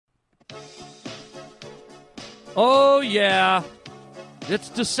Oh, yeah. It's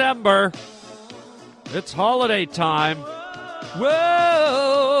December. It's holiday time.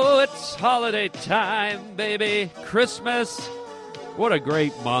 Whoa, it's holiday time, baby. Christmas. What a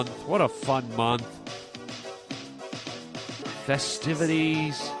great month. What a fun month.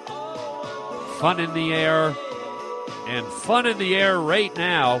 Festivities. Fun in the air. And fun in the air right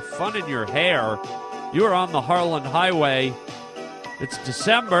now. Fun in your hair. You're on the Harland Highway. It's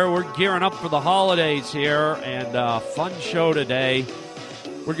December. We're gearing up for the holidays here, and fun show today.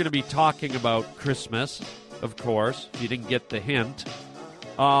 We're going to be talking about Christmas, of course, if you didn't get the hint.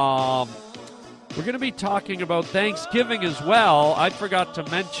 We're going to be talking about Thanksgiving as well. I forgot to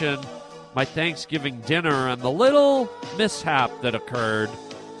mention my Thanksgiving dinner and the little mishap that occurred.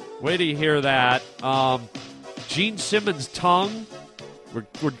 Wait till you hear that. Gene Simmons' tongue. We're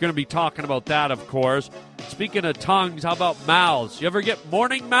going to be talking about that, of course. Speaking of tongues, how about mouths? You ever get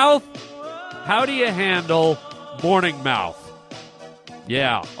morning mouth? How do you handle morning mouth?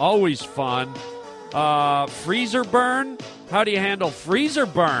 Yeah, always fun. Freezer burn? How do you handle freezer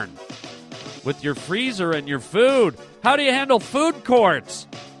burn? With your freezer and your food. How do you handle food courts?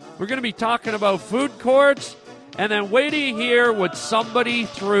 We're going to be talking about food courts. And then wait till you hear what somebody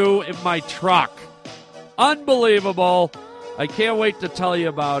threw in my truck. Unbelievable. I can't wait to tell you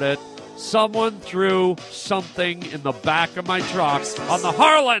about it. Someone threw something in the back of my truck on the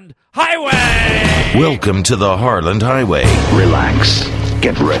Harland Highway. Welcome to the Harland Highway. Relax.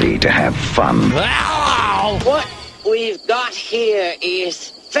 Get ready to have fun. Ow! What we've got here is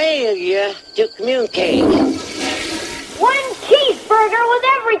failure to communicate. One cheeseburger with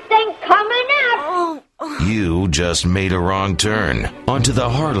everything coming out. You just made a wrong turn onto the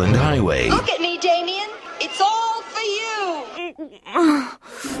Harland Highway. Look at me, Damien. It's all for you.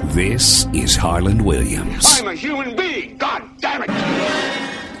 This is Harland Williams. I'm a human being. God damn it.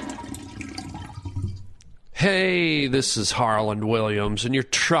 Hey, this is Harland Williams, and you're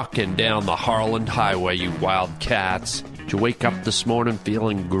trucking down the Harland Highway, you wildcats. Did you wake up this morning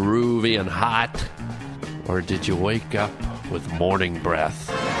feeling groovy and hot? Or did you wake up with morning breath?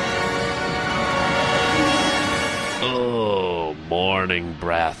 Oh, morning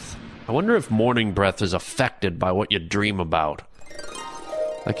breath. I wonder if morning breath is affected by what you dream about.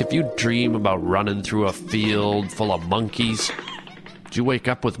 Like if you dream about running through a field full of monkeys, did you wake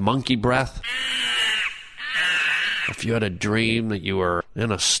up with monkey breath? If you had a dream that you were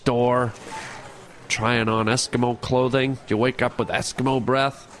in a store trying on Eskimo clothing, did you wake up with Eskimo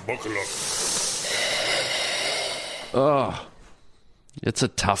breath? Buckle up. Oh, it's a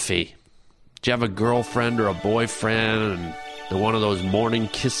toughie. Do you have a girlfriend or a boyfriend and they're one of those morning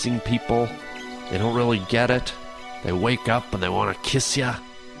kissing people? They don't really get it. They wake up and they want to kiss you.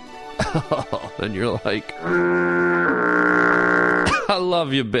 And you're like, I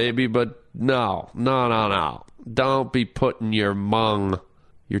love you, baby, but no. Don't be putting your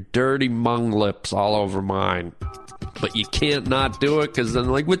dirty mung lips all over mine. But you can't not do it because then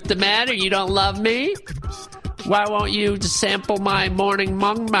like, what's the matter? You don't love me? Why won't you just sample my morning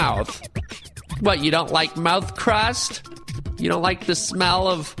mung mouth? What, you don't like mouth crust? You don't like the smell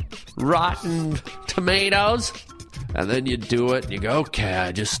of rotten tomatoes? And then you do it, and you go, okay,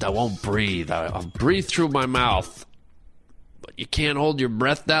 I won't breathe. I'll breathe through my mouth. But you can't hold your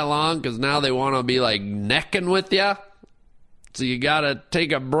breath that long, because now they want to be, like, necking with you. So you got to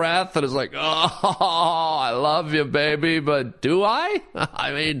take a breath, and it's like, oh, I love you, baby, but do I?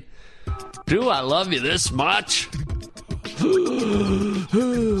 I mean, do I love you this much?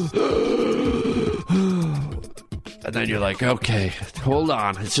 And then you're like, okay, hold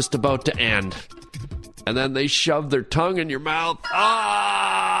on, it's just about to end. And then they shove their tongue in your mouth.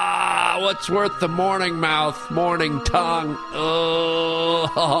 Ah, what's worth the morning mouth, morning tongue?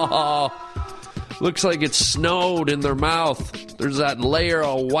 Oh, looks like it snowed in their mouth. There's that layer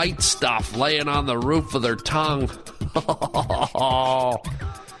of white stuff laying on the roof of their tongue.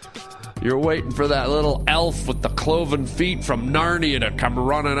 You're waiting for that little elf with the cloven feet from Narnia to come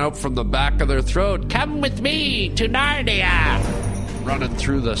running out from the back of their throat. Come with me to Narnia! Running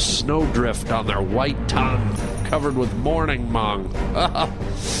through the snowdrift on their white tongue, covered with morning mung.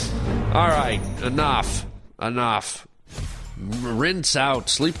 All right, enough. Rinse out.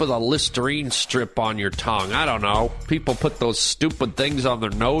 Sleep with a Listerine strip on your tongue. I don't know. People put those stupid things on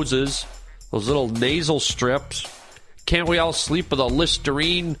their noses. Those little nasal strips. Can't we all sleep with a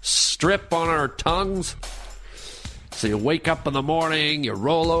Listerine strip on our tongues? So you wake up in the morning, you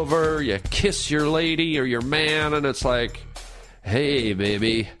roll over, you kiss your lady or your man, and it's like, hey,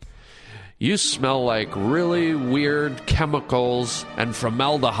 baby, you smell like really weird chemicals and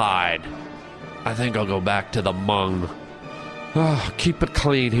formaldehyde. I think I'll go back to the mung. Oh, keep it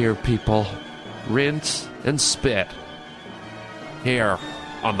clean here, people. Rinse and spit. Here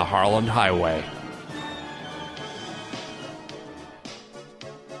on the Harland Highway.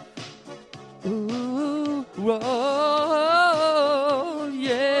 Ooh, whoa,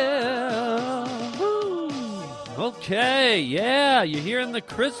 yeah. Ooh. Okay, yeah, you're hearing the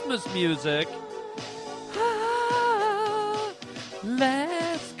Christmas music.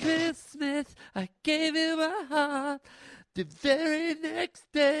 Last Christmas, I gave you my heart. The very next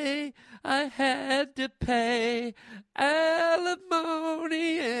day, I had to pay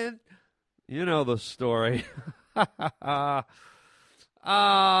alimony and... You know the story.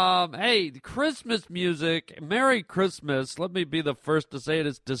 Hey, Christmas music. Merry Christmas. Let me be the first to say it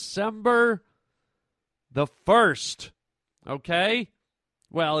is December the 1st. Okay?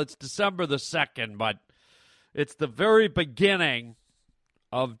 Well, it's December the 2nd, but it's the very beginning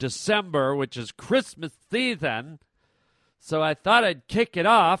of December, which is Christmas season. So I thought I'd kick it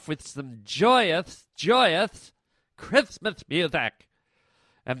off with some joyous Christmas music.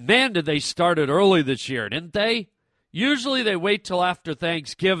 And man, did they start it early this year, didn't they? Usually they wait till after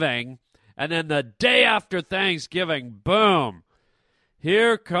Thanksgiving, and then the day after Thanksgiving, boom.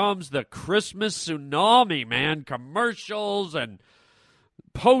 Here comes the Christmas tsunami, man. Commercials and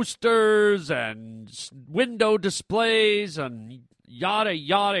posters and window displays and yada,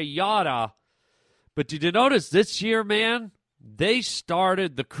 yada, yada. But did you notice this year, man, they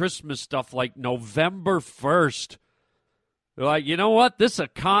started the Christmas stuff like November 1st. They're like, you know what? This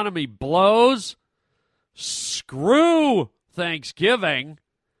economy blows. Screw Thanksgiving.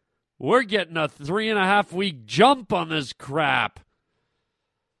 We're getting a 3.5-week jump on this crap.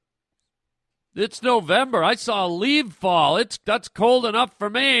 It's November. I saw a leaf fall. That's cold enough for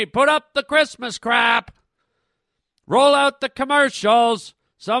me. Put up the Christmas crap. Roll out the commercials.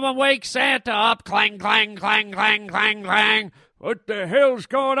 Someone wake Santa up. Clang, clang, clang, clang, clang, clang. What the hell's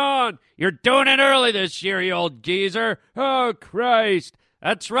going on? You're doing it early this year, you old geezer. Oh, Christ.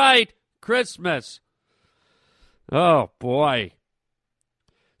 That's right. Christmas. Oh, boy.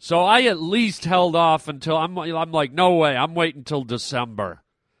 So I at least held off until I'm like, no way. I'm waiting until December.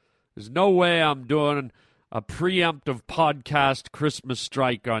 There's no way I'm doing a preemptive podcast Christmas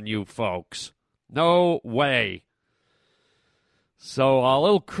strike on you folks. No way. So a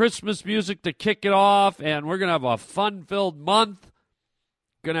little Christmas music to kick it off, and we're going to have a fun-filled month.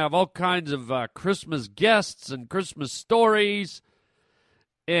 Going to have all kinds of Christmas guests and Christmas stories.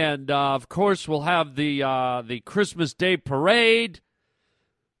 And, of course, we'll have the Christmas Day Parade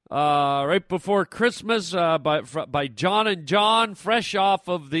right before Christmas by John and John, fresh off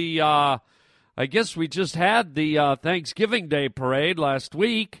of the, I guess we just had the Thanksgiving Day Parade last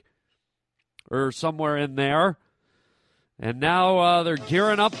week or somewhere in there. And now they're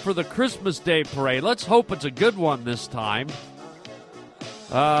gearing up for the Christmas Day Parade. Let's hope it's a good one this time.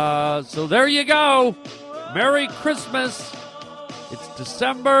 So there you go. Merry Christmas. It's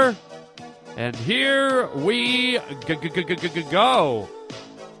December, and here we go.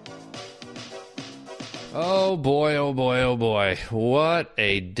 Oh, boy, oh, boy, oh, boy. What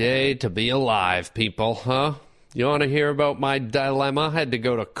a day to be alive, people, huh? You want to hear about my dilemma? I had to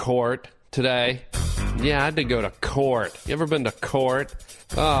go to court today. Yeah, I had to go to court. You ever been to court?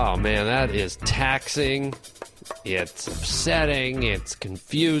 Oh, man, that is taxing. It's upsetting. It's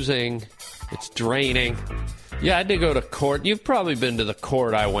confusing. It's draining. Yeah, I had to go to court. You've probably been to the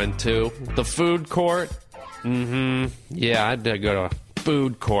court I went to. The food court? Mm-hmm. Yeah, I had to go to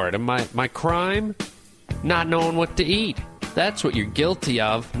food court. And my crime? Not knowing what to eat. That's what you're guilty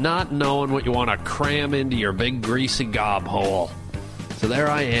of. Not knowing what you want to cram into your big greasy gob hole. So there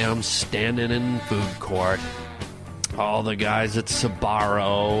I am, standing in food court. All the guys at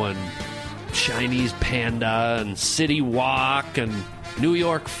Sbarro and Chinese Panda and City Walk and New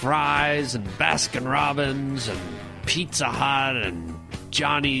York Fries and Baskin-Robbins and Pizza Hut and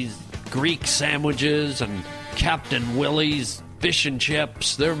Johnny's Greek Sandwiches and Captain Willie's Fish and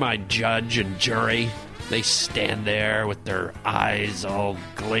Chips. They're my judge and jury. They stand there with their eyes all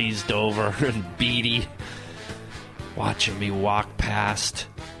glazed over and beady, watching me walk past,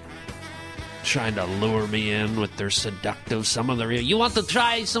 trying to lure me in with their seductive, some of their... You want to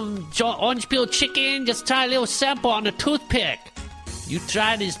try some orange peel chicken? Just try a little sample on a toothpick. You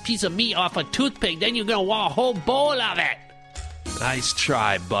try this piece of meat off a toothpick, then you're going to want a whole bowl of it. Nice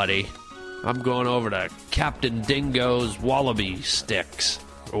try, buddy. I'm going over to Captain Dingo's Wallaby Sticks,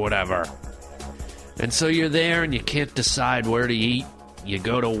 or whatever. And so you're there and you can't decide where to eat. You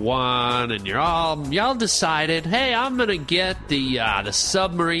go to one and y'all decided, hey, I'm going to get the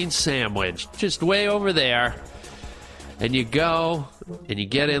submarine sandwich just way over there. And you go and you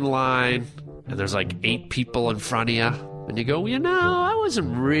get in line and there's like 8 people in front of you. And you go, I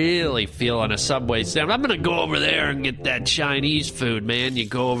wasn't really feeling a Subway sandwich. I'm going to go over there and get that Chinese food, man. You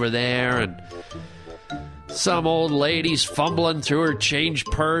go over there and some old lady's fumbling through her change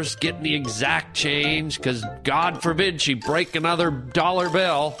purse, getting the exact change, because God forbid she break another dollar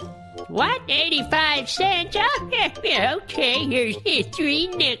bill. What? 85 cents? Okay, here's 3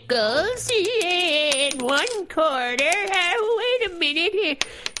 nickels and 1 quarter. Wait a minute here.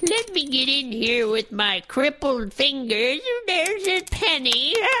 Let me get in here with my crippled fingers. There's a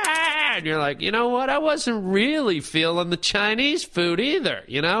penny. And you're like, you know what? I wasn't really feeling the Chinese food either,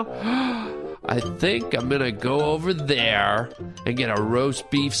 I think I'm going to go over there and get a roast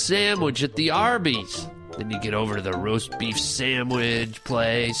beef sandwich at the Arby's. Then you get over to the roast beef sandwich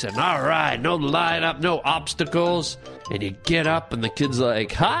place, and all right, no line up, no obstacles. And you get up, and the kid's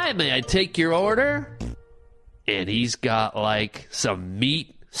like, hi, may I take your order? And he's got, like, some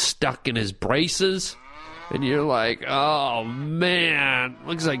meat stuck in his braces. And you're like, oh, man,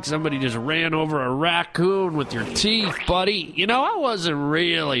 looks like somebody just ran over a raccoon with your teeth, buddy. I wasn't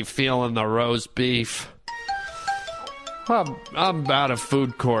really feeling the roast beef. I'm out of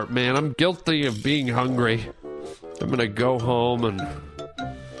food court, man. I'm guilty of being hungry. I'm going to go home and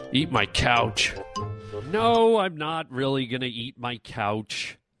eat my couch. No, I'm not really going to eat my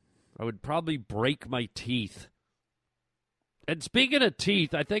couch. I would probably break my teeth. And speaking of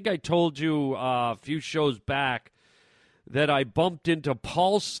teeth, I think I told you a few shows back that I bumped into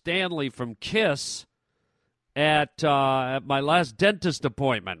Paul Stanley from KISS at my last dentist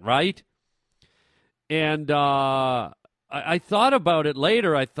appointment, right? And I thought about it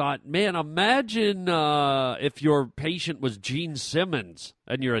later. I thought, man, imagine if your patient was Gene Simmons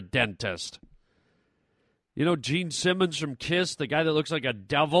and you're a dentist. Gene Simmons from KISS, the guy that looks like a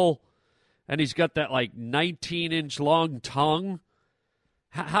devil, and he's got that, 19-inch long tongue.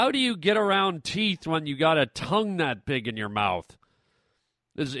 How do you get around teeth when you got a tongue that big in your mouth?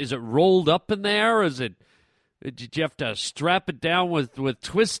 Is it rolled up in there? Did you have to strap it down with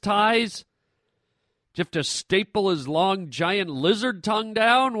twist ties? Do you have to staple his long, giant lizard tongue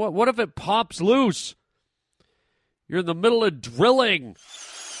down? What if it pops loose? You're in the middle of drilling.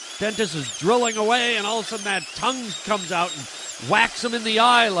 Dentist is drilling away, and all of a sudden that tongue comes out and whacks him in the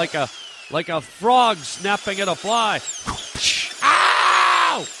eye like a frog snapping at a fly.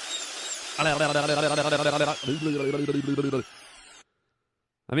 Ow!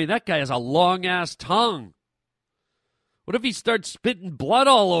 I mean, that guy has a long-ass tongue. What if he starts spitting blood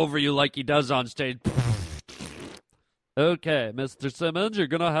all over you like he does on stage? Okay, Mr. Simmons, you're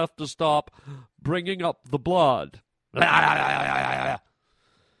going to have to stop bringing up the blood.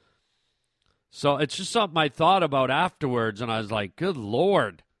 So it's just something I thought about afterwards, and I was like, good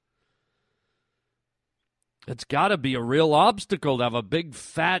Lord. It's got to be a real obstacle to have a big,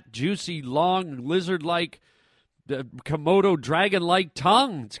 fat, juicy, long, lizard-like, Komodo dragon-like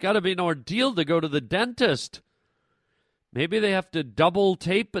tongue. It's got to be an ordeal to go to the dentist. Maybe they have to double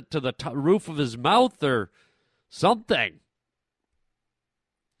tape it to the roof of his mouth or something.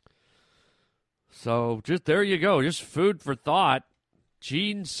 So just there you go. Just food for thought.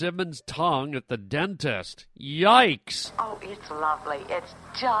 Gene Simmons' tongue at the dentist. Yikes. Oh, it's lovely. It's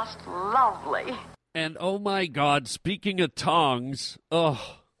just lovely. And oh my God, speaking of tongues,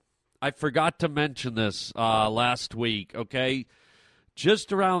 I forgot to mention this last week, okay?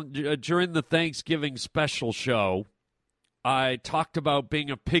 Just around during the Thanksgiving special show, I talked about being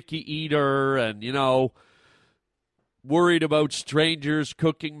a picky eater and, worried about strangers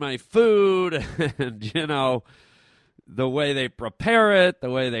cooking my food and, the way they prepare it, the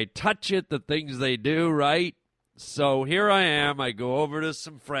way they touch it, the things they do, right? So here I am. I go over to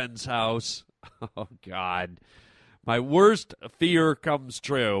some friend's house. Oh, God. My worst fear comes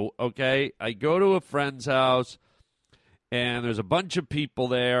true, okay? I go to a friend's house, and there's a bunch of people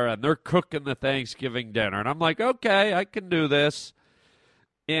there, and they're cooking the Thanksgiving dinner. And I'm like, okay, I can do this.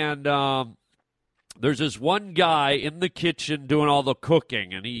 And there's this one guy in the kitchen doing all the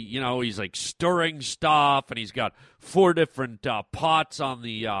cooking, and he's like stirring stuff, and he's got 4 different pots on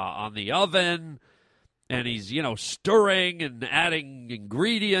the oven, and he's stirring and adding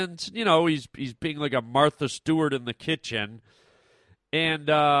ingredients. He's being like a Martha Stewart in the kitchen, and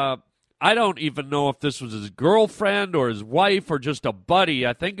I don't even know if this was his girlfriend or his wife or just a buddy.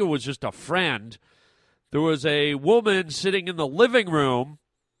 I think it was just a friend. There was a woman sitting in the living room,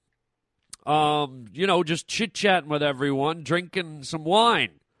 just chit-chatting with everyone, drinking some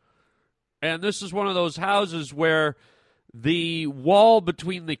wine. And this is one of those houses where the wall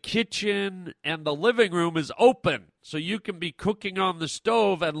between the kitchen and the living room is open. So you can be cooking on the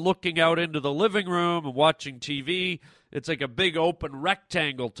stove and looking out into the living room and watching TV. It's like a big open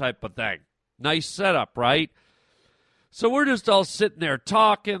rectangle type of thing. Nice setup, right? So we're just all sitting there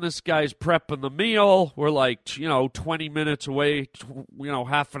talking. This guy's prepping the meal. We're like, 20 minutes away,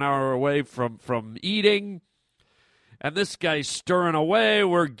 half an hour away from eating. And this guy's stirring away.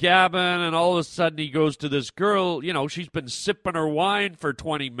 We're gabbing, and all of a sudden he goes to this girl. She's been sipping her wine for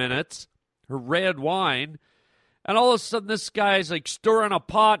 20 minutes, her red wine. And all of a sudden this guy's like stirring a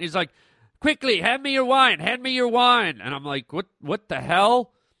pot. He's like, quickly, hand me your wine, hand me your wine. And I'm like, what the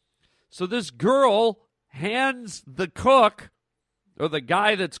hell? So this girl hands the cook, or the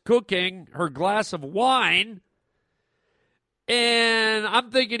guy that's cooking, her glass of wine. And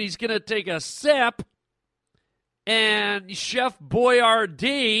I'm thinking he's going to take a sip. And Chef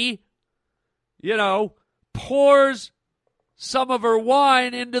Boyardee, pours some of her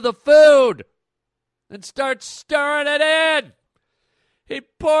wine into the food and starts stirring it in. He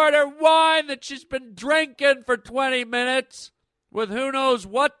poured her wine that she's been drinking for 20 minutes with who knows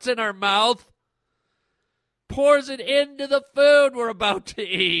what's in her mouth, pours it into the food we're about to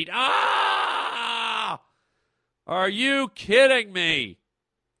eat. Ah! Are you kidding me?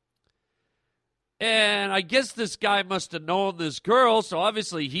 And I guess this guy must have known this girl, so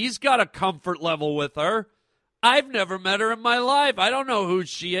obviously he's got a comfort level with her. I've never met her in my life. I don't know who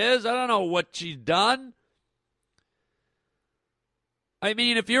she is. I don't know what she's done. I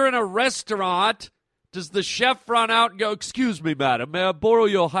mean, if you're in a restaurant, does the chef run out and go, excuse me, madam, may I borrow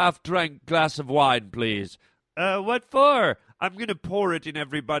your half-drank glass of wine, please? What for? I'm going to pour it in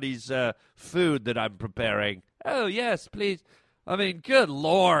everybody's food that I'm preparing. Oh, yes, please. I mean, good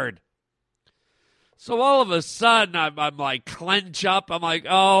Lord. So all of a sudden, I'm like, clench up. I'm like,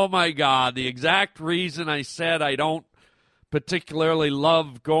 oh, my God. The exact reason I said I don't particularly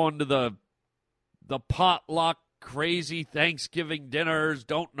love going to the potluck, crazy Thanksgiving dinners,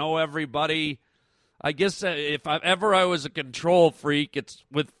 don't know everybody. I guess if I was a control freak, it's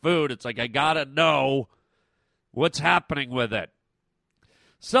with food. It's like I got to know what's happening with it.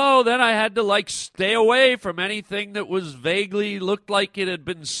 So then I had to, stay away from anything that was vaguely looked like it had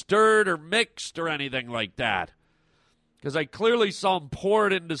been stirred or mixed or anything like that. Because I clearly saw him pour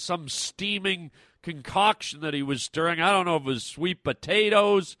it into some steaming concoction that he was stirring. I don't know if it was sweet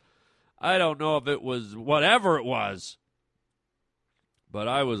potatoes. I don't know if it was whatever it was. But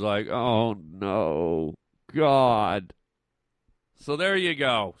I was like, oh, no, God. So there you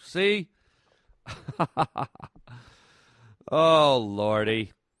go. See? Oh,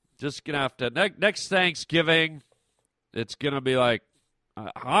 Lordy. Just going to have to, next Thanksgiving, it's going to be like,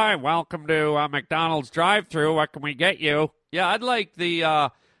 hi, welcome to McDonald's drive-thru. What can we get you? Yeah, I'd like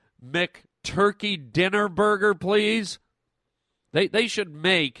the McTurkey dinner burger, please. They should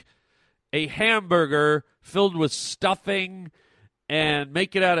make a hamburger filled with stuffing and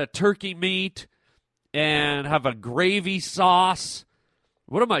make it out of turkey meat and have a gravy sauce.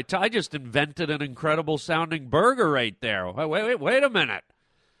 What am I just invented an incredible-sounding burger right there. Wait a minute.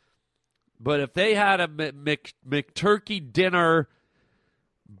 But if they had a McTurkey dinner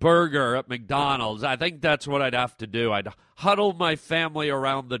burger at McDonald's, I think that's what I'd have to do. I'd huddle my family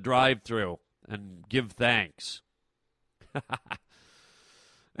around the drive-thru and give thanks.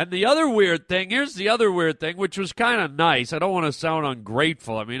 And the other weird thing, here's the other weird thing, which was kind of nice. I don't want to sound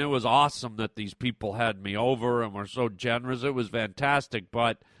ungrateful. I mean, it was awesome that these people had me over and were so generous. It was fantastic.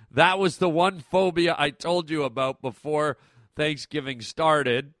 But that was the one phobia I told you about before Thanksgiving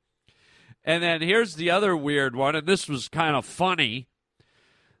started. And then here's the other weird one, and this was kind of funny.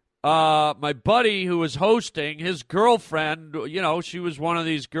 My buddy who was hosting, his girlfriend, she was one of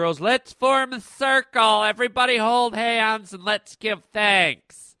these girls. Let's form a circle. Everybody hold hands and let's give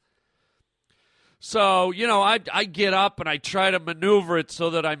thanks. So, I get up and I try to maneuver it so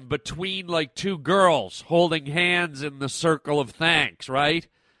that I'm between two girls holding hands in the circle of thanks, right?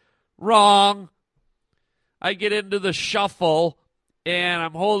 Wrong. I get into the shuffle and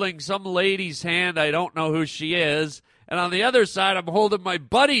I'm holding some lady's hand. I don't know who she is. And on the other side, I'm holding my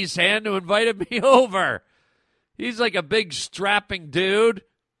buddy's hand who invited me over. He's like a big strapping dude.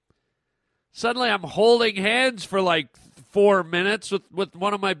 Suddenly I'm holding hands for 4 minutes with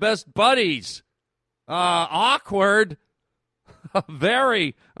one of my best buddies. Awkward.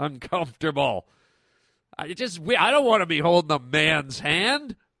 Very uncomfortable. I don't want to be holding a man's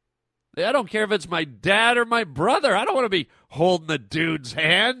hand. I don't care if it's my dad or my brother. I don't want to be holding the dude's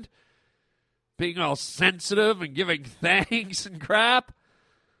hand. Being all sensitive and giving thanks and crap.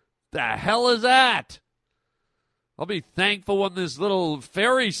 The hell is that? I'll be thankful when this little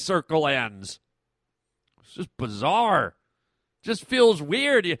fairy circle ends. It's just bizarre. Just feels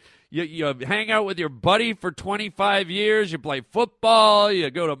weird. You hang out with your buddy for 25 years. You play football. You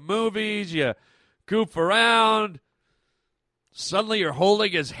go to movies. You goof around. Suddenly you're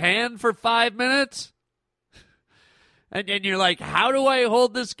holding his hand for 5 minutes. And you're like, how do I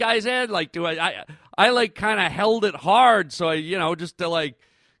hold this guy's hand? Like, do I like kind of held it hard. So just to like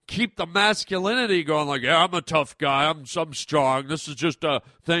keep the masculinity going, like, yeah, I'm a tough guy. I'm strong. This is just a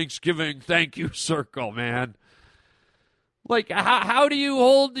Thanksgiving thank you circle, man. Like, how do you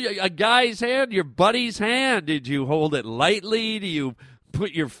hold a guy's hand, your buddy's hand? Did you hold it lightly? Do you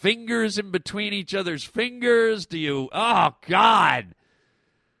put your fingers in between each other's fingers? Do you, oh, God.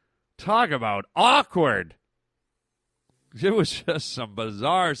 Talk about awkward. It was just some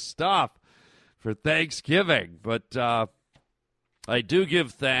bizarre stuff for Thanksgiving. But I do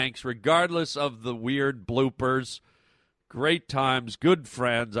give thanks, regardless of the weird bloopers. Great times, good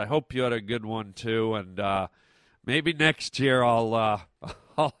friends. I hope you had a good one, too. And maybe next year I'll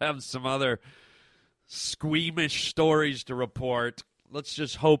have some other squeamish stories to report. Let's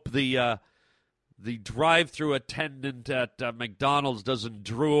just hope the drive-thru attendant at McDonald's doesn't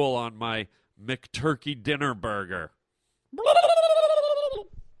drool on my McTurkey dinner burger.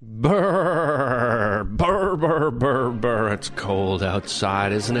 Brr, brr, brr, brr, brr. It's cold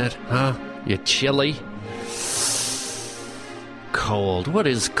outside, isn't it? Huh? You chilly? Cold. What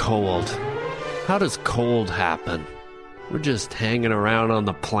is cold? How does cold happen? We're just hanging around on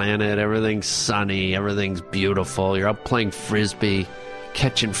the planet. Everything's sunny. Everything's beautiful. You're up playing frisbee,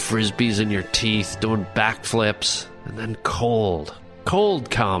 catching frisbees in your teeth, doing backflips, and then cold.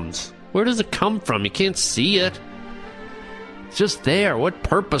 Cold comes. Where does it come from? You can't see it. It's just there. What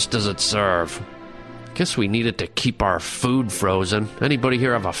purpose does it serve? Guess we need it to keep our food frozen. Anybody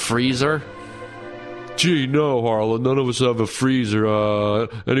here have a freezer? Gee, no, Harlan. None of us have a freezer.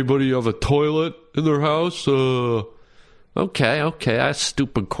 Anybody have a toilet in their house? Okay. I ask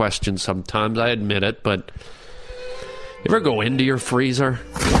stupid questions sometimes. I admit it, but you ever go into your freezer?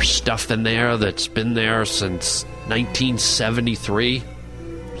 There's stuff in there that's been there since 1973.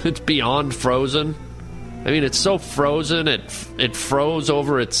 It's beyond frozen. I mean, it's so frozen, it froze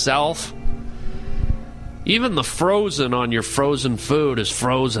over itself. Even the frozen on your frozen food is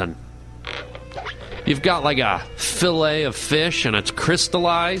frozen. You've got like a fillet of fish and it's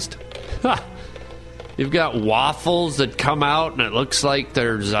crystallized. You've got waffles that come out and it looks like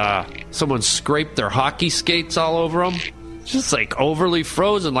there's someone scraped their hockey skates all over them. Just like overly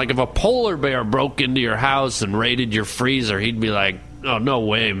frozen. Like if a polar bear broke into your house and raided your freezer, he'd be like, oh, no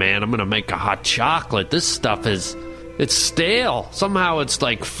way, man. I'm going to make a hot chocolate. This stuff it's stale. Somehow it's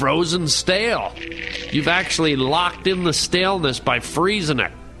like frozen stale. You've actually locked in the staleness by freezing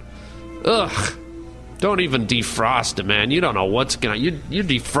it. Ugh. Don't even defrost it, man. You don't know what's going to... You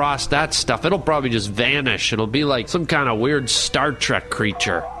defrost that stuff, it'll probably just vanish. It'll be like some kind of weird Star Trek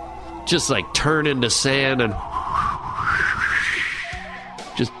creature. Just like turn into sand and...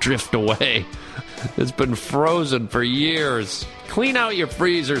 just drift away. It's been frozen for years. Clean out your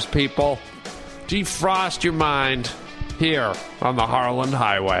freezers, people. Defrost your mind here on the Harland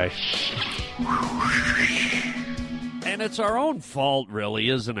Highway. And it's our own fault, really,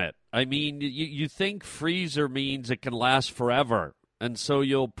 isn't it? I mean, you think freezer means it can last forever. And so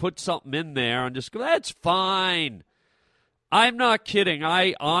you'll put something in there and just go, that's fine. I'm not kidding.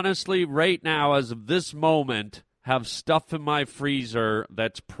 I honestly, right now, as of this moment, have stuff in my freezer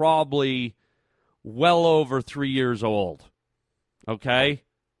that's probably well over 3 years old. Okay?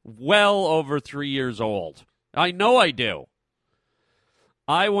 Well over 3 years old. I know I do.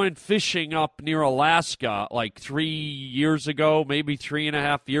 I went fishing up near Alaska like 3 years ago, maybe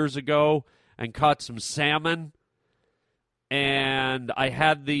 3.5 years ago, and caught some salmon. And I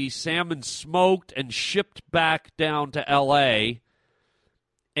had the salmon smoked and shipped back down to L.A.,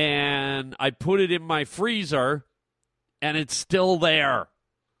 and I put it in my freezer, and it's still there.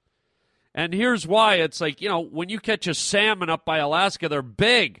 And here's why. It's like, when you catch a salmon up by Alaska, they're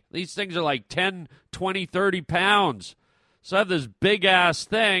big. These things are like 10, 20, 30 pounds. So I have this big-ass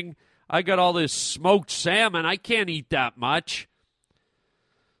thing. I got all this smoked salmon. I can't eat that much.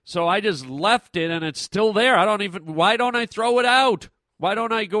 So I just left it, and it's still there. Why don't I throw it out? Why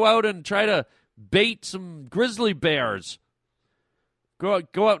don't I go out and try to bait some grizzly bears? Go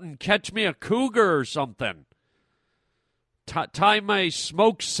out and catch me a cougar or something. Tie my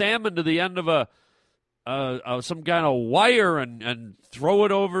smoked salmon to the end of some kind of wire and throw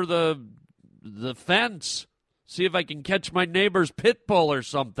it over the fence. See if I can catch my neighbor's pit bull or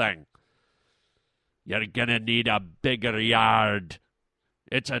something. You're gonna need a bigger yard.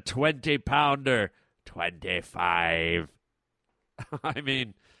 It's a 20-pounder. 25. I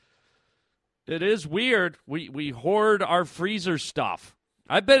mean, it is weird. We hoard our freezer stuff.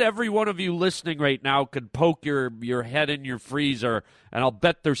 I bet every one of you listening right now could poke your head in your freezer, and I'll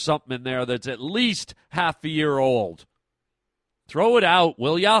bet there's something in there that's at least half a year old. Throw it out,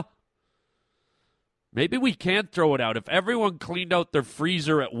 will ya? Maybe we can't throw it out. If everyone cleaned out their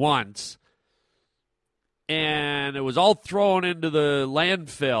freezer at once and it was all thrown into the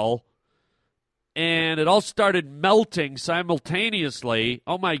landfill and it all started melting simultaneously,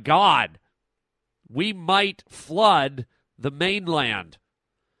 oh my God, we might flood the mainland.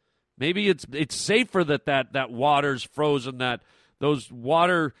 Maybe it's safer that water's frozen, that those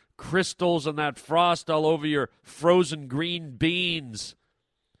water crystals and that frost all over your frozen green beans.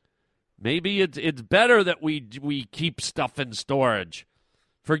 Maybe it's better that we keep stuff in storage.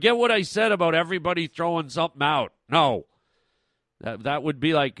 Forget what I said about everybody throwing something out. No. That would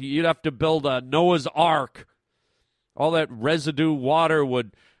be like you'd have to build a Noah's Ark. All that residue water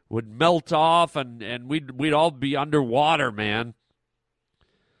would melt off and we'd all be underwater, man.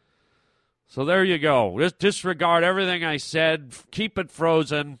 So there you go. Just disregard everything I said. Keep it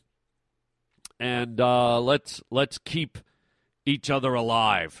frozen. And let's keep each other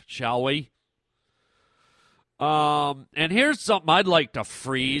alive, shall we? And here's something I'd like to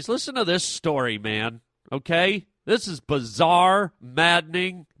freeze. Listen to this story, man. Okay? This is bizarre,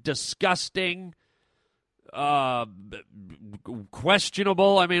 maddening, disgusting,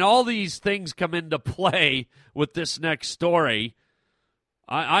 questionable. I mean, all these things come into play with this next story.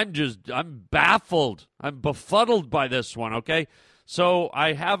 I'm baffled. I'm befuddled by this one, okay? So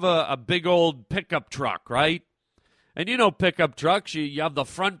I have a big old pickup truck, right? And you know pickup trucks, you have the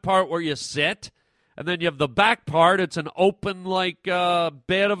front part where you sit, and then you have the back part. It's an open, like,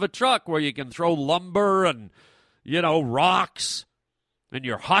 bed of a truck where you can throw lumber and, rocks and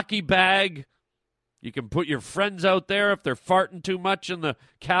your hockey bag. You can put your friends out there if they're farting too much in the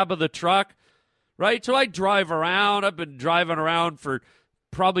cab of the truck, right? So I drive around. I've been driving around for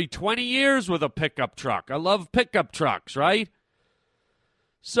probably 20 years with a pickup truck. I love pickup trucks, right?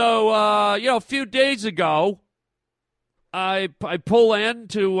 So, a few days ago, I pull in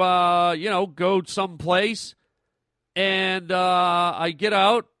to, go someplace, and I get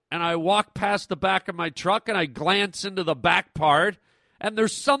out, and I walk past the back of my truck, and I glance into the back part, and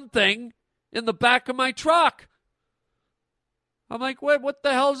there's something in the back of my truck. I'm like, what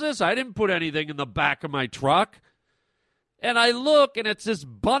the hell is this? I didn't put anything in the back of my truck. And I look, and it's this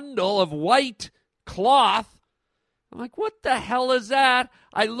bundle of white cloth. I'm like, what the hell is that?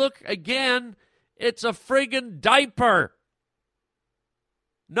 I look again. It's a friggin' diaper.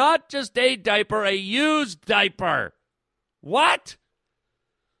 Not just a diaper, a used diaper. What?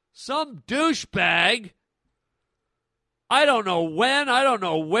 Some douchebag, I don't know when, I don't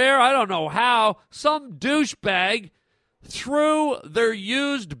know where, I don't know how, some douchebag threw their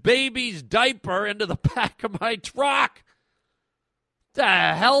used baby's diaper into the back of my truck. The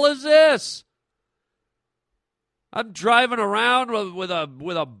hell is this? I'm driving around with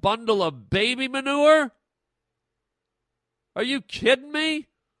a bundle of baby manure? Are you kidding me?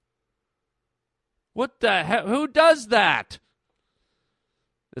 What the hell? Who does that?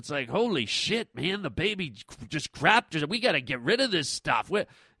 It's like, holy shit, man, the baby just crapped. We got to get rid of this stuff.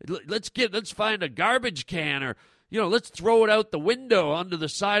 Let's find a garbage can or, let's throw it out the window onto the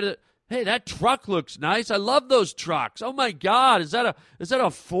side of it. Hey, that truck looks nice. I love those trucks. Oh my God, is that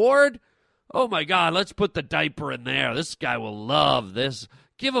a Ford? Oh my God, let's put the diaper in there. This guy will love this.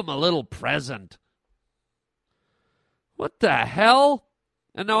 Give him a little present. What the hell?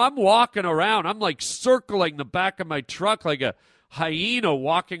 And now I'm walking around. I'm like circling the back of my truck like a hyena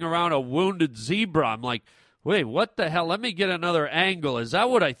walking around a wounded zebra. I'm like, wait, what the hell? Let me get another angle. Is that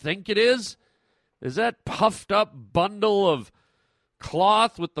what I think it is? Is that puffed up bundle of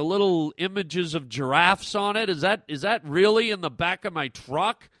cloth with the little images of giraffes on it? Is that really in the back of my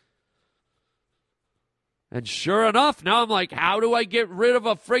truck? And sure enough, now I'm like, how do I get rid of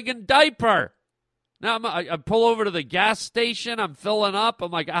a friggin' diaper? Now I pull over to the gas station. I'm filling up.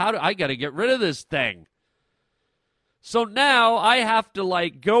 I'm like, I got to get rid of this thing. So now I have to,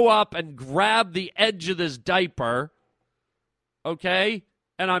 go up and grab the edge of this diaper, okay?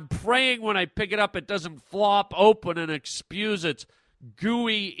 And I'm praying when I pick it up it doesn't flop open and spews its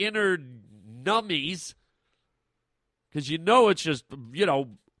gooey inner nummies. Because it's just,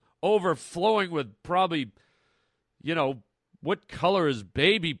 overflowing with probably, what color is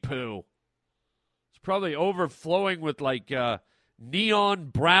baby poo? It's probably overflowing with, neon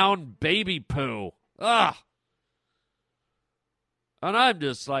brown baby poo. Ugh. And I'm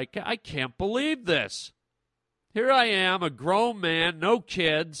just like, I can't believe this. Here I am, a grown man, no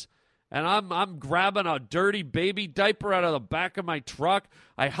kids, and I'm grabbing a dirty baby diaper out of the back of my truck.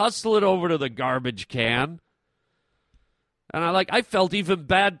 I hustle it over to the garbage can. And I felt even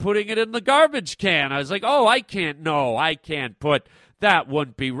bad putting it in the garbage can. I was like, I can't put, that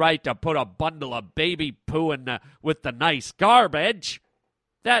wouldn't be right to put a bundle of baby poo in with the nice garbage.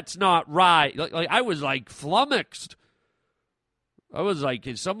 That's not right. Like I was like flummoxed. I was like,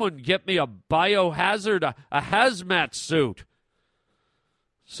 can someone get me a biohazard, a hazmat suit?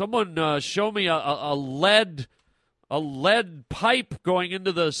 Someone show me a lead pipe going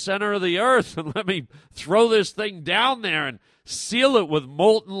into the center of the earth and let me throw this thing down there and seal it with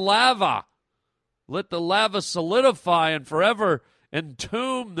molten lava. Let the lava solidify and forever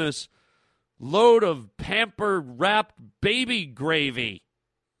entomb this load of pamper-wrapped baby gravy.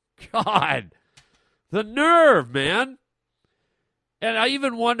 God, the nerve, man. And I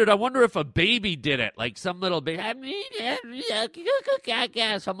even wondered, I wonder if a baby did it, like some little baby.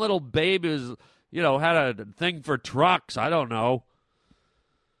 Some little baby was, had a thing for trucks. I don't know.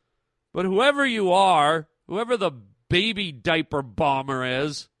 But whoever you are, whoever the baby diaper bomber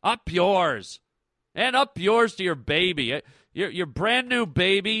is, up yours. And up yours to your baby. Your brand new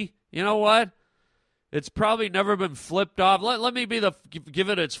baby, you know what? It's probably never been flipped off. Let me give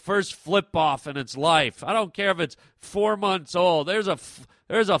it its first flip off in its life. I don't care if it's 4 months old. There's a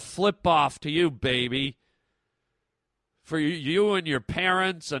flip off to you, baby. For you and your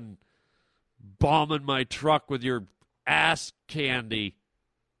parents and bombing my truck with your ass candy.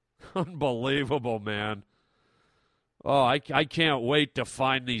 Unbelievable, man. Oh, I can't wait to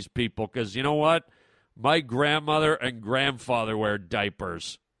find these people because you know what? My grandmother and grandfather wear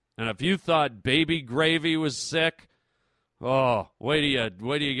diapers. And if you thought baby gravy was sick, oh, wait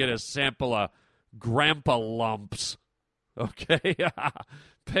till you get a sample of grandpa lumps. Okay?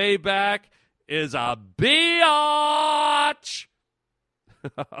 Payback is a biatch.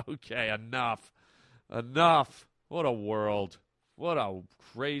 Okay, enough. What a world. What a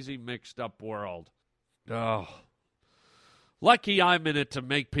crazy mixed up world. Oh. Lucky I'm in it to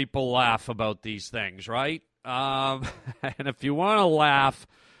make people laugh about these things, right? And if you want to laugh,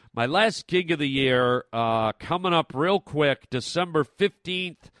 my last gig of the year coming up real quick, December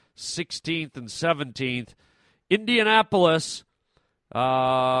 15th, 16th, and 17th, Indianapolis.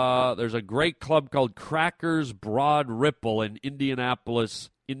 There's a great club called Crackers Broad Ripple in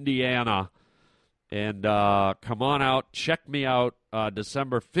Indianapolis, Indiana. And come on out, check me out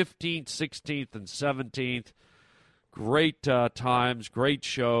December 15th, 16th, and 17th. Great times, great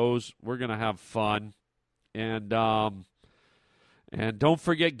shows. We're going to have fun. And don't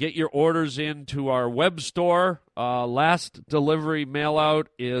forget, get your orders into our web store. Last delivery mail-out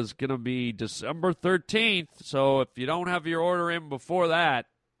is going to be December 13th. So if you don't have your order in before that,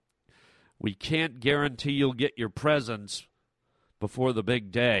 we can't guarantee you'll get your presents before the big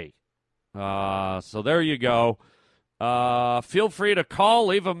day. So there you go. Feel free to call,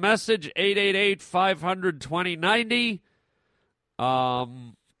 leave a message, 888-500-2090.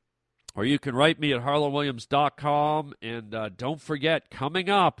 Or you can write me at harlandwilliams.com. And don't forget, coming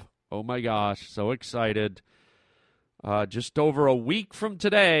up, oh my gosh, so excited, just over a week from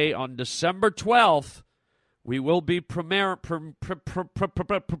today, on December 12th, we will be premiere.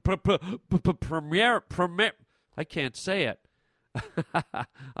 I can't say it.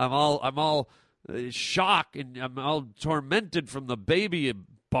 I'm all shocked and I'm all tormented from the baby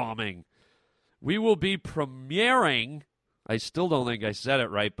bombing. We will be premiering. I still don't think I said it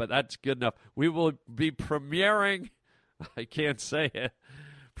right, but that's good enough. We will be premiering. I can't say it.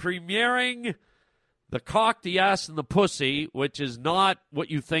 Premiering The Cock, the Ass, and the Pussy, which is not what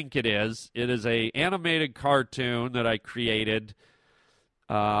you think it is. It is a animated cartoon that I created,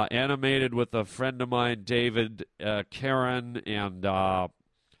 animated with a friend of mine, David Karen, and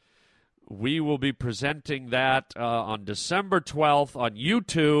we will be presenting that on December 12th on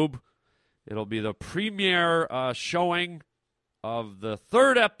YouTube. It'll be the premiere showing of the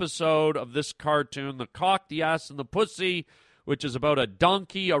third episode of this cartoon, The Cock, the Ass, and the Pussy, which is about a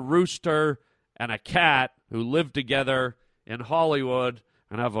donkey, a rooster, and a cat who live together in Hollywood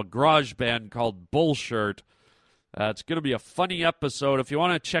and have a garage band called Bullshirt. It's going to be a funny episode. If you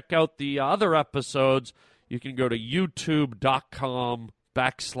want to check out the other episodes, you can go to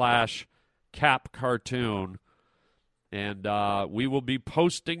youtube.com/capcartoon. And we will be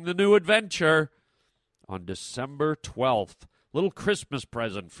posting the new adventure on December 12th. Little Christmas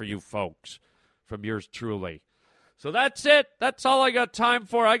present for you folks from yours truly. So that's it. That's all I got time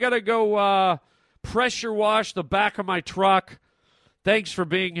for. I got to go pressure wash the back of my truck. Thanks for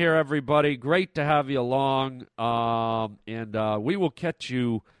being here, everybody. Great to have you along. And we will catch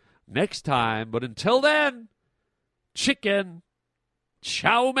you next time. But until then, chicken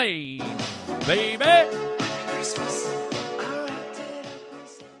chow mein, baby.